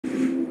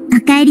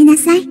帰りな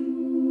さい。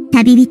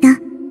旅人、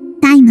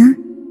タイモン、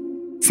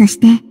そし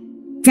て、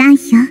残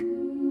暑。な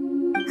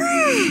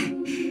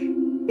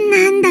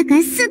んだ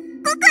かすっご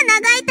く長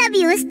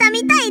い旅をしたみ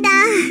たいだ。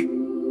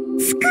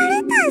疲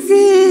れた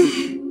ぜ。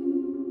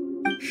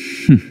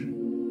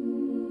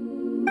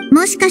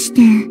もしかし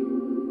て、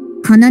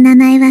この名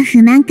前は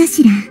不満か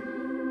しら？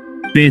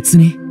別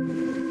に。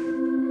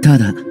た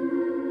だ、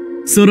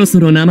そろそ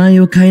ろ名前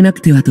を変えな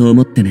くてはと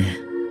思ってね。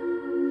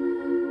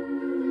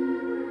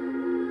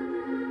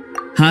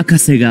博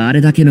士があ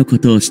れだけのこ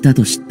とをした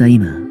と知った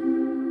今、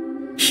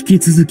引き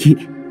続き、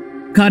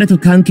彼と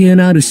関係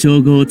のある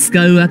称号を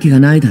使うわけが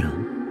ないだろう。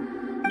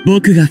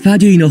僕がファ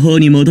デュイの方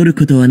に戻る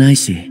ことはない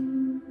し、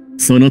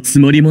そのつ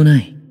もりもな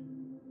い。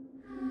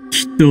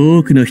きっと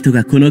多くの人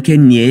がこの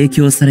件に影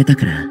響された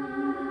から、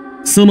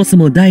そもそ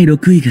も第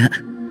6位が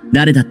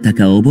誰だった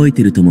か覚え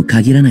てるとも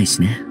限らないし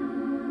ね。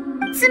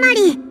つまり、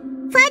ファデ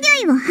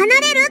ュイを離れ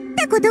るっ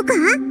てことか？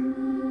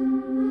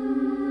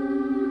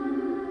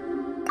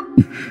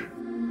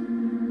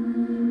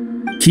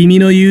君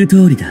の言う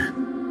通りだ。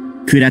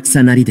暗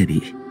草なりデ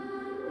ビ。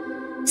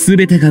す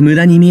べてが無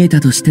駄に見えた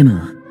としても、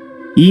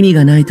意味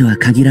がないとは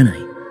限らない。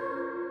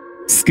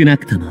少な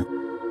くとも、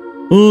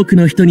多く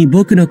の人に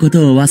僕のこ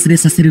とを忘れ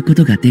させるこ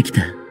とができ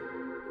た。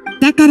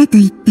だからと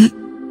いって、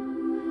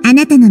あ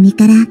なたの身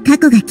から過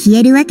去が消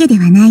えるわけで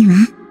はないわ。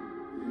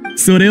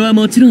それは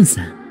もちろん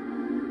さ。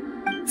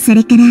そ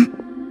れから、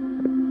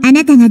あ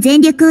なたが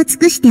全力を尽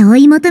くして追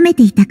い求め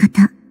ていたこ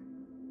と。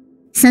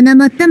その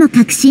最も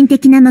革新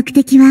的な目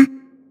的は、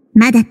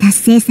まだ達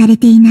成され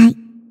ていない。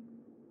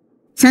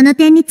その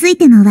点につい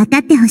ても分か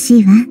ってほ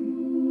しいわ。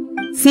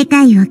世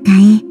界を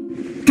変え、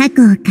過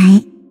去を変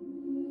え、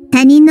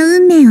他人の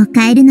運命を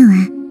変えるのは、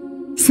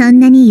そん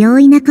なに容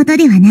易なこと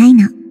ではない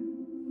の。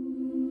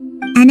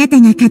あな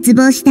たが渇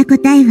望した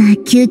答えは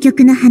究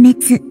極の破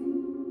滅。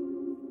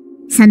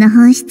その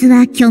本質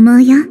は虚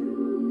妄よ。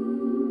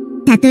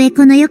たとえ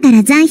この世か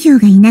ら残氷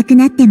がいなく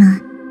なっても、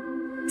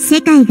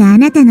世界があ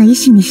なたの意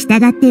志に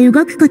従って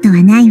動くこと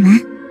はないわ。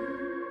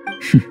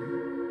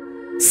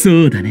そ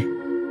うだね。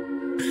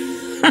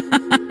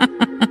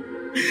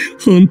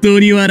本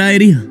当に笑え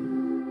るよ。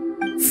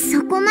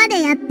そこま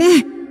でやって、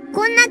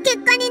こんな結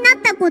果にな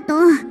ったこと、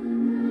後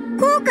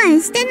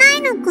悔してな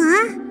いのか？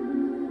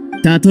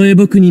たとえ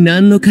僕に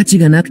何の価値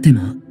がなくて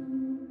も、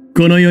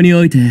この世に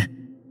おいて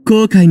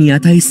後悔に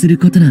値する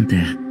ことなんて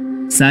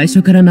最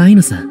初からない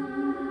のさ。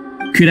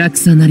暗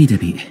草なりデ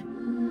ビ。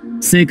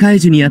世界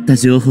中にあった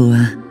情報は、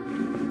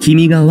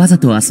君がわざ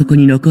とあそこ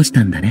に残し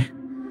たんだね。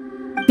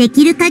で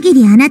きる限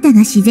りあなたが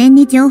自然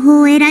に情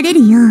報を得られ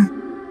るよう、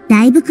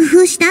だいぶ工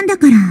夫したんだ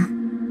から。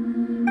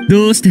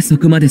どうしてそ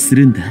こまです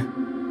るんだ？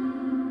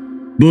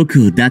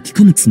僕を抱き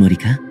込むつもり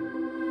か？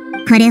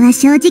これは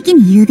正直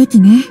に言うべ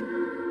きね。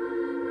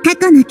過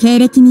去の経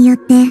歴によっ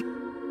て、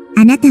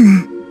あなた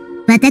は、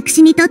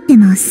私にとって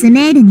もス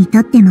メールにと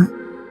っても、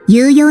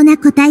有用な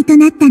個体と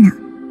なったの。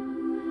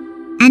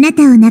あな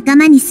たを仲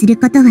間にする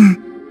ことは、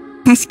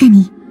確か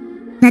に、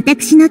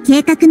私の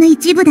計画の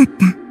一部だっ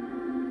た。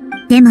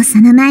でも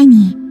その前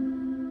に、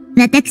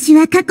私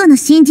は過去の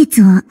真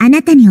実をあ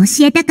なたに教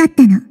えたかっ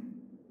たの。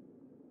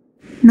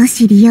も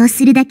し利用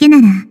するだけ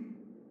なら、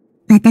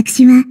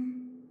私は、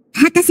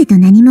博士と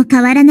何も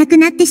変わらなく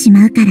なってし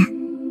まうから。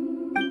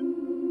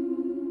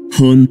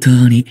本当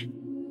に、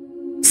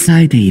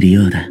冴えている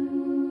ようだ。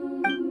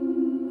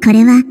こ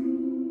れは、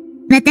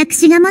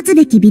私が持つ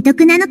べき美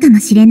徳なのかも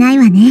しれない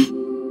わね。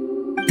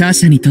他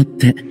者にとっ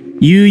て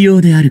有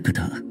用であるこ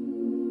と。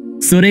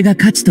それが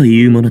価値と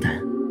いうものだ。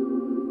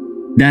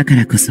だか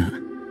らこそ、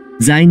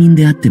罪人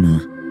であっても、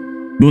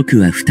僕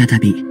は再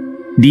び、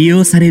利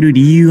用される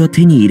理由を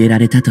手に入れら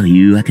れたと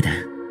いうわけだ。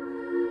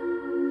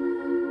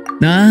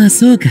ああ、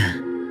そうか。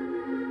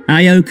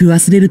危うく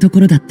忘れると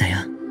ころだったよ。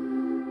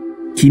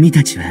君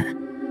たちは、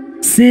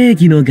正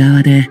義の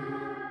側で、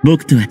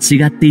僕とは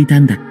違っていた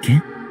んだっ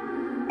け？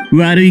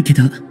悪いけ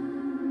ど、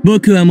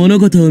僕は物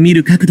事を見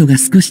る角度が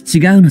少し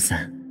違うのさ。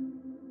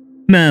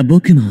まあ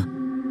僕も、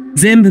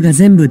全部が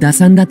全部打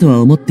算だと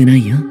は思ってな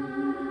いよ。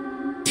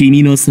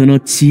君のその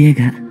知恵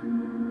が、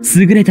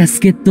優れた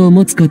助っ人を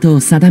持つことを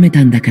定め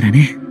たんだから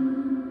ね。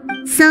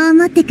そう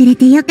思ってくれ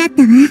てよかっ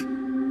たわ。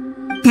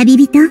旅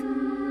人、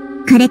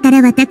これか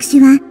ら私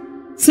は、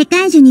世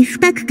界中に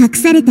深く隠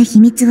された秘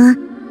密を、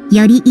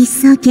より一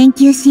層研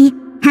究し、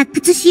発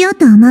掘しよう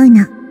と思う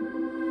の。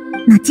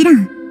もちろ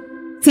ん、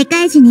世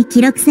界中に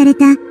記録され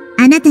た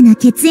あなたの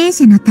血縁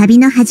者の旅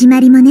の始ま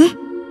りもね。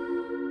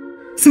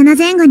その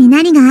前後に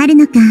何がある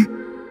のか、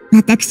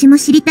私も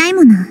知りたい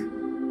もの。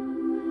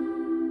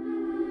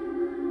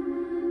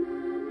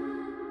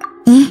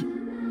ええ。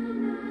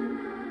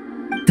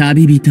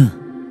旅人。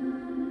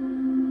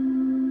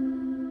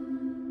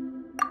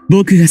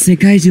僕が世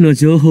界中の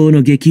情報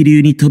の激流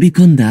に飛び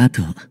込んだ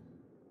後、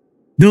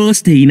どう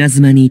して稲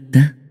妻に行っ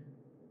た？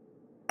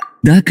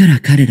だから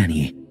彼ら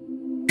に、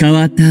変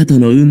わった後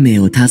の運命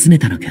を尋ね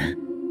たのか。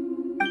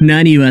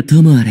何は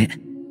ともあれ、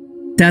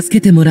助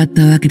けてもらっ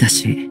たわけだ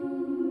し、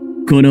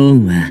この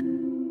恩は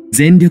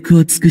全力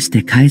を尽くし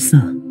て返そ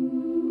う。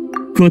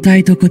個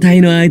体と個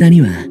体の間に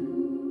は、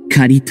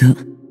借りと、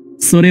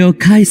それを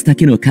返すだ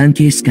けの関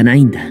係しかな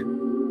いんだ。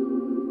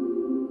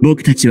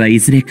僕たちはい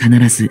ずれ必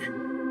ず、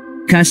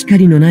貸し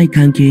借りのない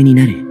関係に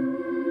なる。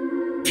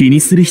気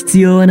にする必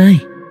要はない。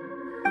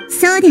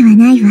そうでは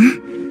ないわ。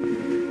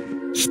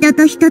人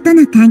と人と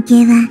の関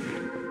係は、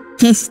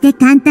決して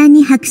簡単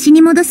に白紙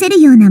に戻せ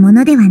るようなも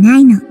のではな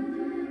いの。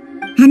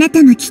あな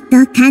たもきっ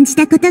と感じ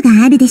たこと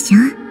があるでしょ？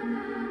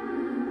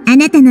あ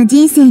なたの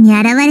人生に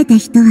現れた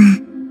人は、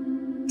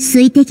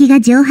水滴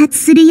が蒸発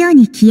するよう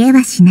に消え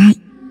はしない。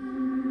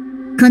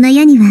この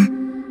世には、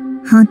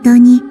本当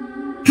に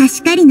貸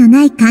し借りの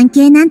ない関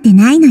係なんて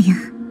ないのよ。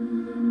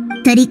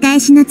取り返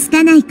しのつ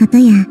かないこと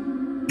や、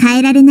変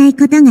えられない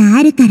ことが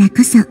あるから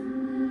こそ、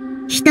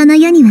人の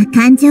世には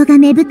感情が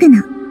芽吹く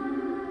の。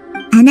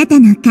あなた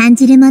の感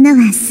じるもの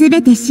はす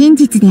べて真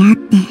実であっ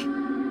て、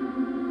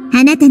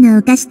あなたの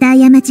犯した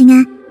過ち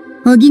が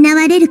補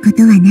われるこ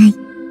とはない。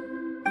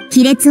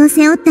亀裂を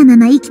背負ったま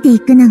ま生きてい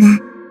くのが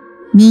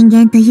人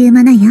間という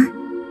ものよ。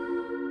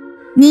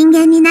人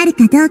間になる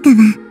かどうかは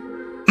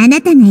あ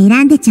なたが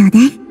選んでちょうだ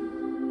い。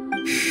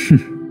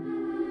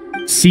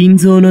心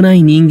臓のな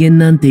い人間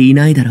なんてい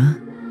ないだろ。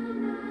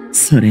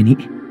それに、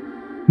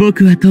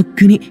僕はとっ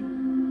くに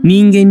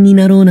人間に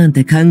なろうなん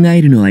て考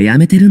えるのはや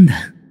めてるんだ。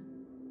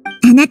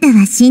あなた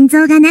は心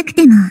臓がなく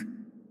ても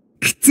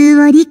苦痛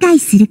を理解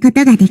するこ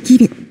とができ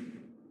る。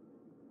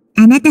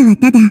あなたは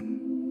ただ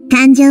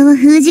感情を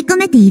封じ込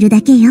めている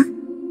だけよ。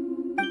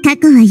過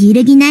去は揺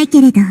るぎない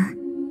けれど、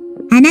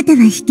あなた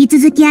は引き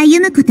続き歩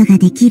むことが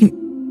できる。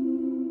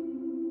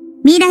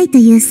未来と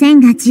いう線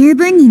が十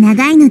分に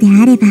長いので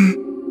あれば、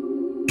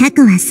過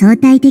去は相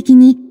対的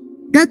に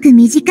ごく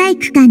短い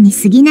区間に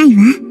過ぎない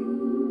わ。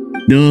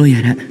どう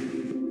やら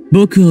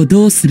僕を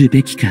どうする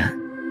べきか、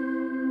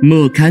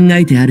もう考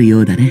えてあるよ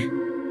うだね。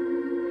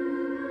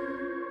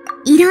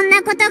いろん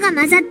なことが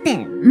混ざって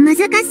難し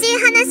い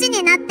話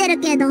になってる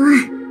けど、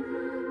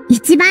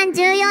一番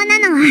重要な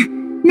のは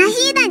ナ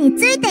ヒーダに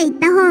ついていっ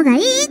た方がい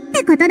いっ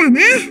てことだ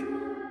な。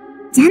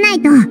じゃな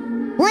いとオ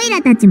イ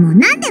ラたちも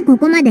なんでこ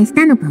こまでし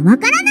たのかわ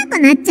からなく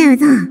なっちゃう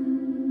ぞ。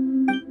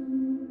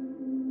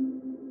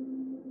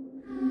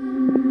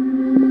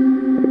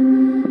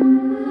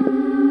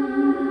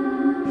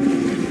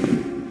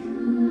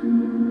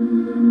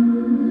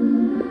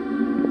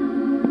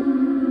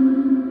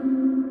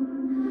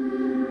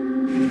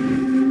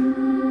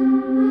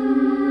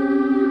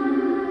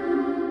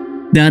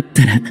だっ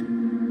たら、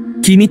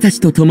君た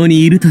ちと共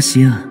にいるとし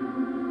よう。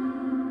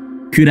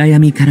暗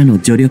闇からの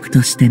助力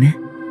としてね。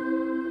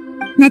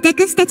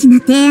私たちの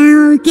提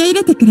案を受け入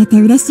れてくれ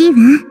て嬉しいわ。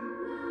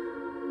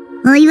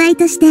お祝い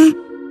として、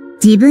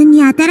自分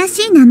に新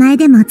しい名前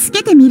でもつ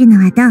けてみるの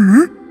はどう？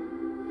早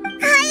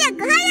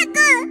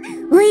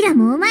くオイラ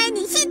もお前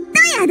にひっど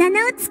いあだ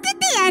名をつけて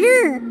や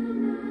る。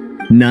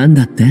なん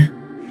だって？だ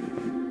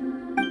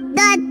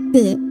っ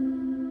て、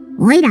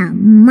おいら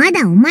ま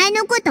だお前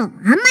のことあん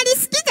まり好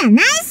きじゃ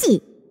ない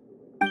し。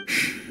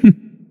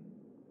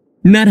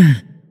なら、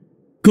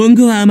今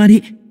後はあま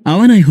り会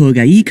わない方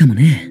がいいかも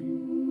ね。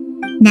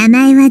名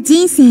前は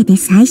人生で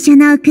最初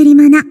の贈り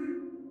物。は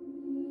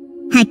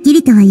っき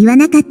りとは言わ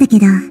なかったけ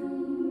ど、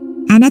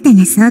あなた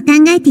がそう考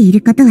えてい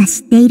ることは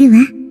知っているわ。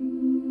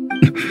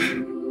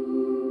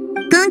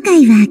今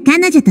回は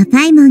彼女と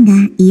パイモンが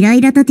いろ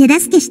いろと手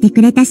助けして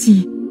くれた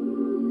し、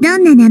ど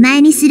んな名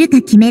前にするか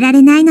決めら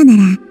れないのな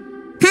ら、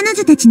彼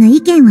女たちの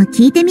意見を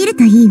聞いてみる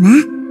といいわ。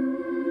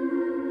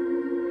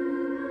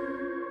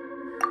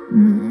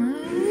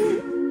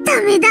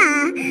ダメだ。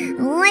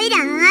おいら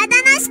あだ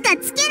名しか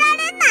つけら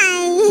れ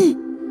ない。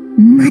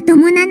まと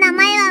もな名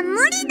前は無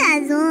理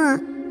だぞ。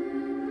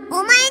お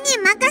前に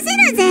任せ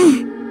るぜ。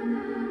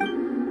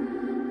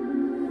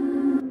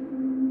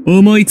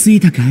思いつい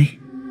たかい？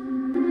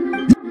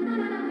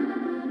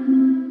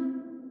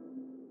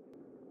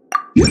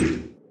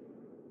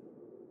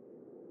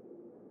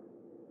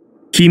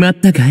決まっ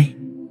たかい？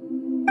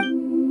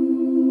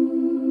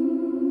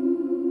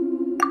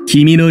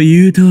君の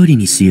言う通り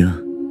にしよ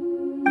う。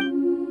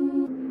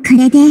こ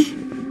れで、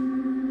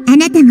あ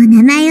なたも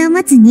名前を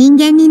持つ人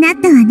間になっ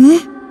たわね。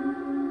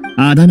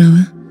あだ名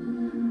は？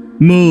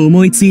もう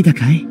思いついた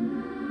かい？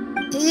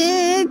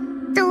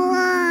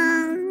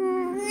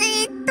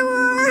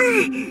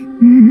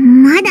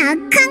まだ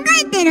考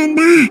えてるん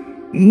だ。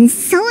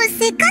そう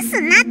せかす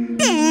なっ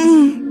て。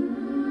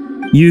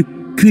ゆっ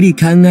くり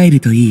考える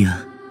といいよ。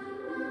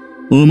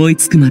思い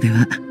つくまで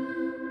は、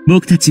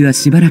僕たちは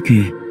しばらく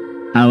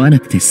会わな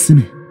くて済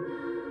む。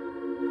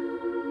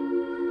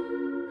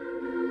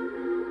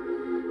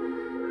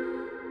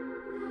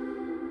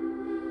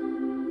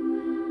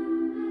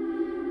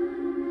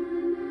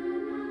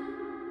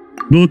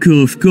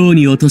僕を不幸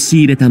に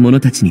陥れた者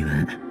たちに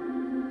は、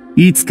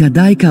いつか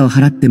代価を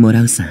払っても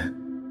らうさ。ファリ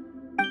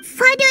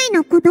ュイ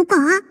のことか？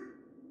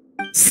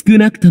少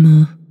なくと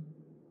も、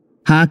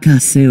博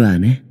士は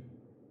ね。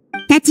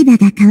立場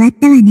が変わっ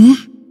たわね。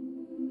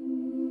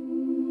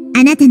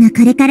あなたの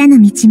これからの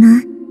道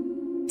も、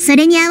そ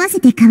れに合わせ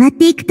て変わっ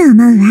ていくと思う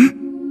わ。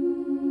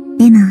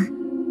でも、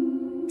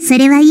そ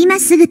れは今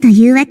すぐと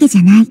いうわけじ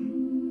ゃない。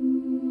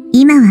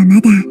今はま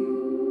だ、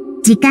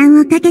時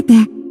間をかけて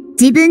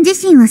自分自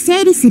身を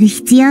整理する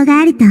必要が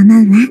あると思う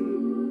わ。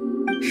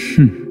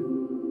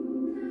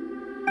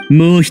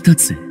もう一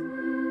つ。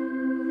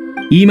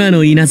今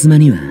の稲妻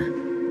には、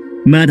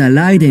まだ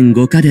雷電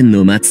五家伝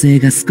の末裔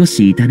が少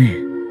しいたね。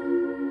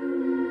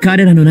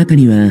彼らの中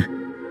には、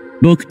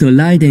僕と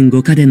雷電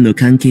五家伝の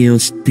関係を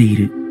知ってい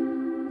る。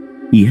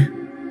いや、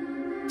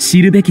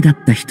知るべきだっ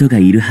た人が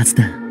いるはず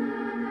だ。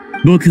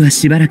僕は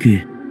しばら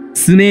く、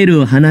スメー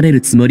ルを離れる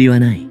つもりは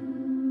ない。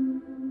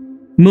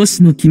も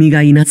しも君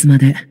が稲妻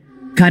で、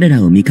彼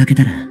らを見かけ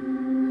たら、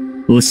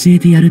教え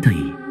てやるといい。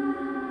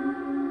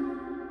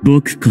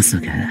僕こそ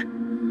が、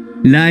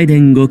雷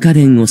電五家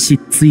伝を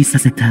失墜さ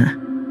せた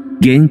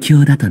元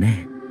凶だと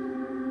ね。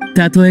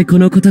たとえこ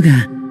のこと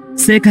が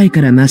世界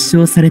から抹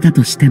消された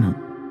としても、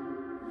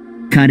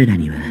彼ら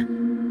には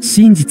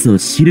真実を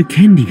知る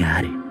権利が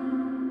ある。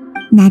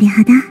なる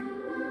ほど。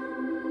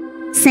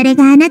それ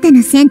があなた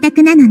の選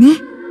択なのね。で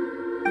も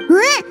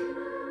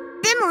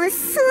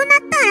そうな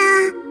った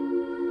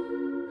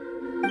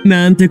ら。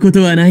なんてこ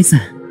とはないさ。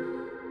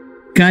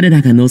彼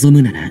らが望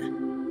むなら、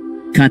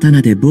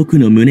刀で僕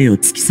の胸を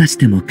突き刺し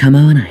ても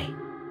構わない。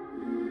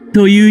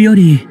というよ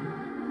り、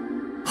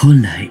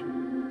本来、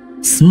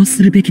そう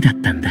するべきだっ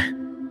たんだ。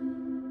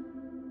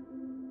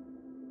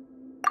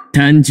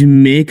単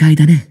純明快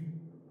だね。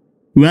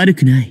悪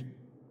くない。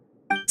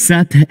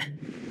さて、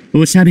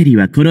おしゃべり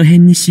はこの辺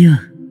にしよう。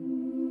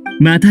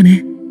また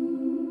ね。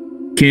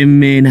賢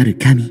明なる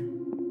神。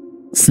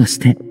そし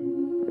て、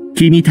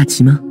君た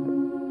ちも。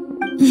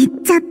言っ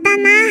ちゃった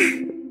な。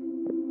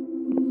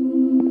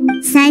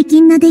最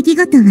近の出来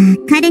事は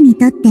彼に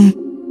とって、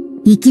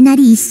いきな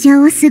り一生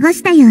を過ご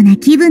したような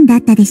気分だ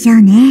ったでしょ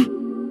うね。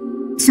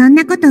そん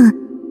なこと、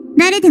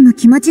誰でも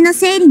気持ちの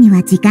整理に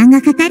は時間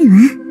がかかるわ。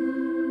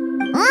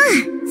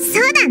そ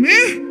うだな。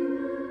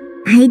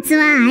あいつ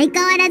は相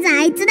変わらず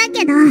あいつだ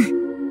けど、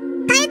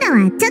態度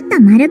はちょっ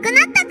と丸くなっ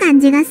た感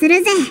じがす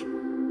るぜ。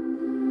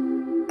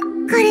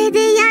これで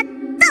やっ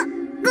と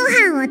ご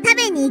飯を食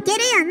べに行ける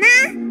よな。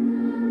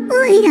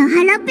おいら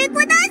腹ペコ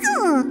だぞ。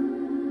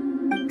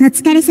お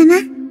疲れ様。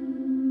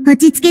落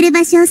ち着ける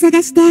場所を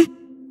探して、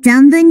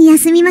存分に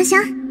休みまし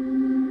ょう。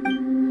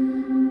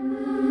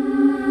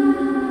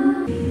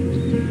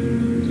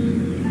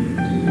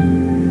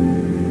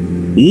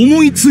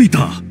思いつい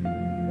た。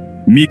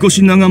三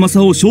越長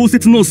政を小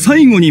説の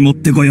最後に持っ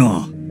てこ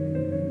よ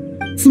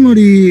う。つま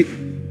り、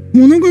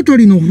物語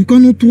の他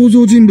の登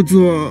場人物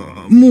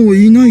はもう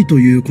いないと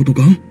いうこと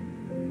か？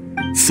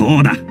そ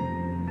うだ。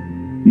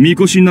三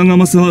越長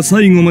政は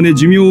最後まで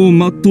寿命を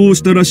全う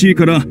したらしい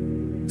から、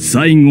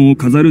最後を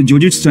飾る叙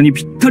述者に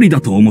ぴったり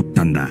だと思っ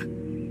たんだ。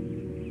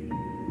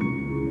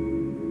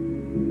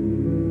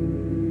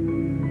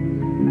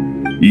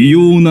異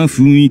様な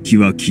雰囲気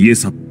は消え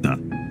去った。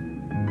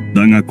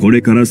だがこ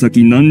れから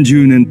先何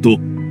十年と、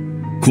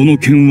この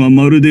剣は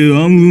まるで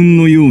暗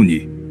雲のよう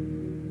に、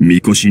三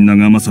越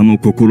長政の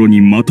心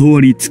にまとわ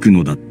りつく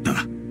のだっ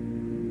た。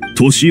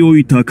年老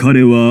いた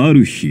彼はあ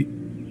る日、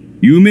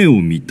夢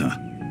を見た。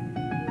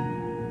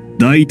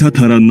大多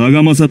々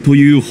長政と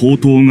いう宝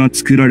刀が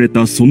作られ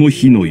たその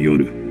日の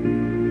夜、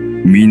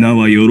皆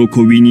は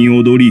喜びに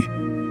踊り、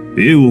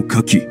絵を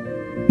描き、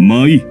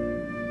舞い、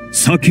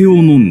酒を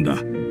飲んだ。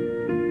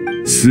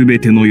すべ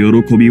ての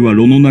喜びは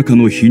炉の中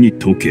の火に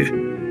溶け、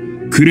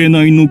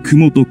紅の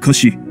雲と化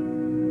し、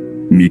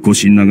三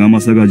越長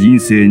政が人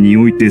生に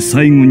おいて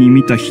最後に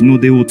見た日の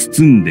出を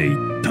包んでいっ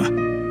た。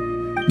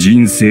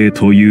人生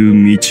と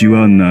いう道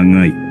は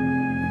長い。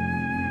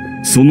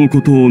その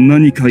ことを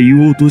何か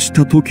言おうとし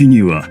た時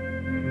には、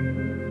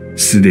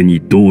すで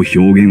にどう表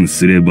現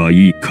すれば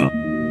いいか、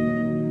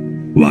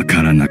わ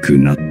からなく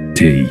なっ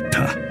てい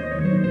た。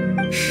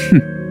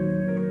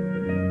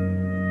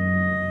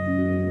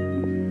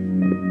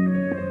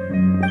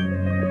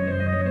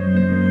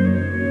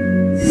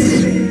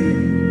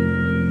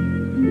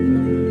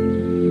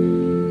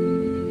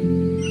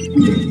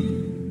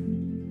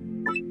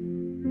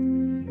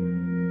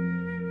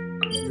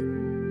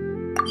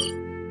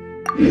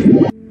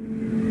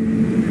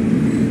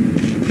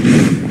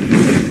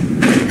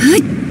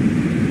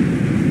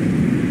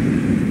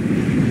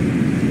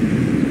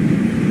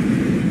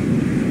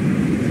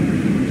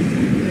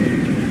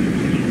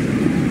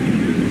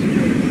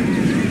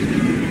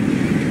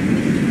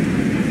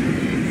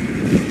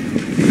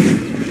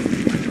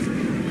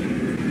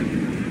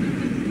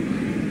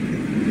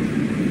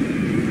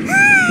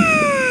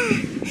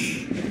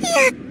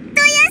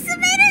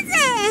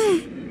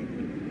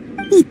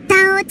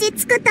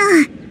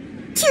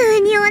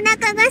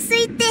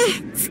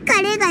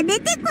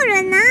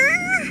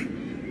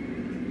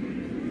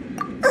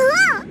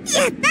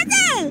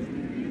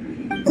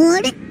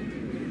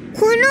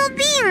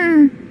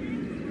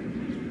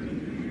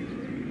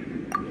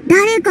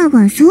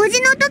掃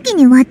除の時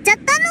に割っちゃっ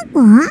た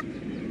のか？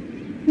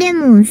で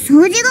も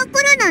掃除が来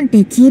るなんて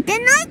聞いて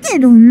ないけ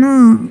ど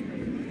な。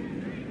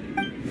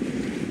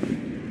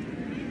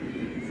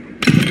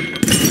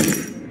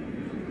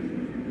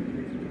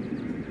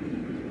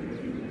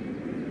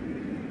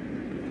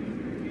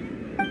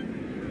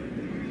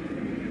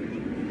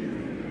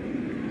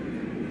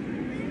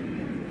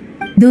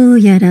どう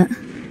やら、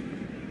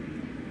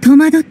戸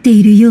惑って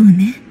いるよう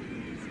ね。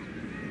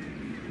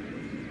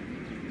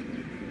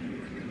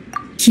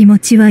気持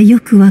ちは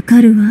よくわ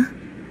かるわ。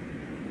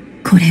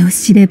これを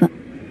知れば、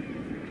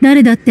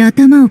誰だって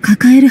頭を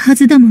抱えるは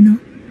ずだもの。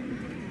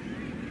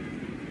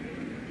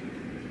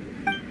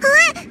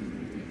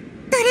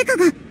誰か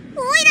が、オイラ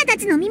た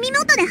ちの耳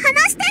元で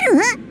話して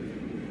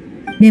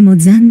る？でも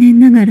残念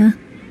ながら、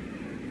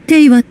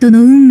テイワット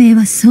の運命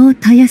はそう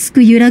たやす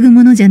く揺らぐ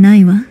ものじゃな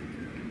いわ。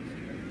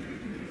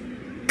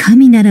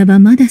神ならば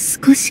まだ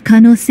少し可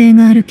能性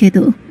があるけ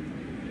ど、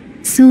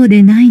そう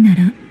でないな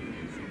ら、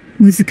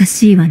難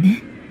しいわ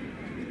ね。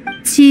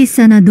小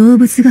さな動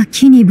物が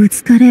木にぶ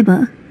つかれ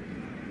ば、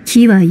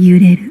木は揺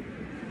れる。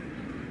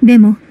で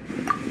も、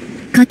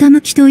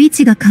傾きと位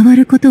置が変わ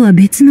ることは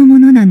別のも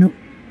のなの。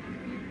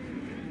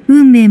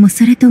運命も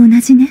それと同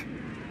じね。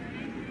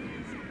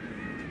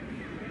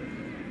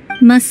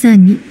まさ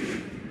に、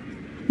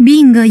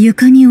瓶が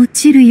床に落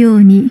ちるよ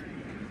うに、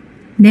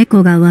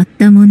猫が割っ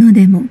たもの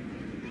でも、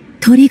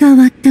鳥が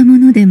割ったも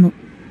のでも、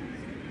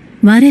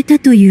割れた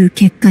という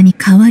結果に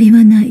変わり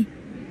はない。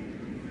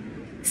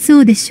そ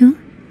うでしょ？お前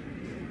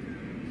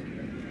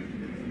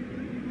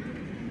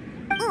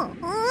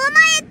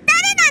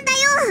誰なんだ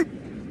よ！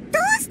ど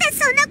うして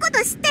そんなこ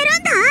と知ってる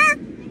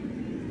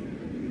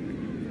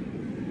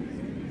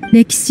んだ？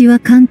歴史は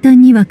簡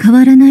単には変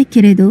わらない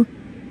けれど、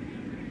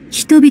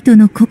人々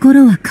の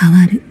心は変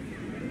わる。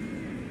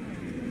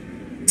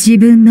自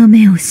分の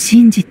目を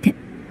信じて、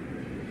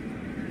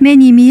目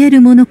に見え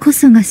るものこ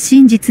そが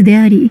真実で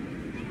あり、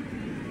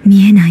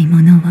見えない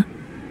ものは、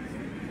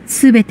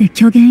すべて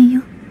虚言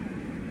よ。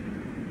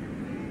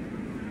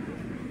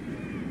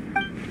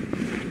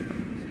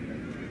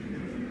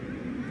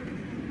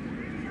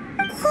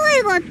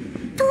声が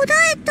途絶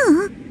えた？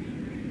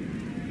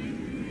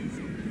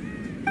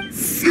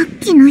さっ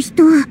きの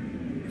人は、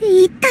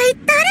一体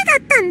誰だ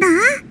ったんだ？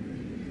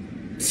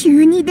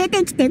急に出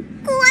てきて怖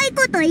い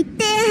こと言っ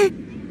て、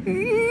何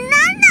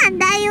なん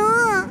だよ。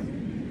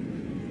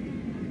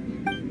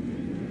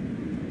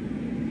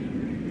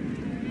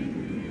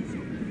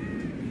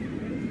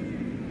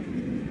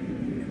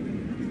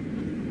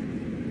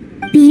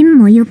瓶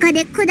も床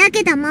で砕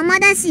けたまま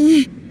だ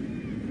し、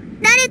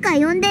誰か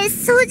呼んで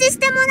掃除し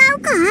てもらう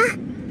か？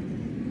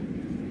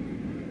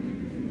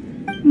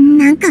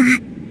なんか、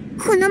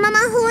このまま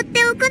放っ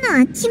ておくの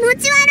は気持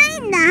ち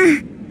悪いんだ。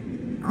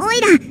お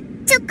いら、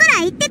ちょっく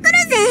ら行ってくる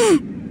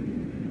ぜ。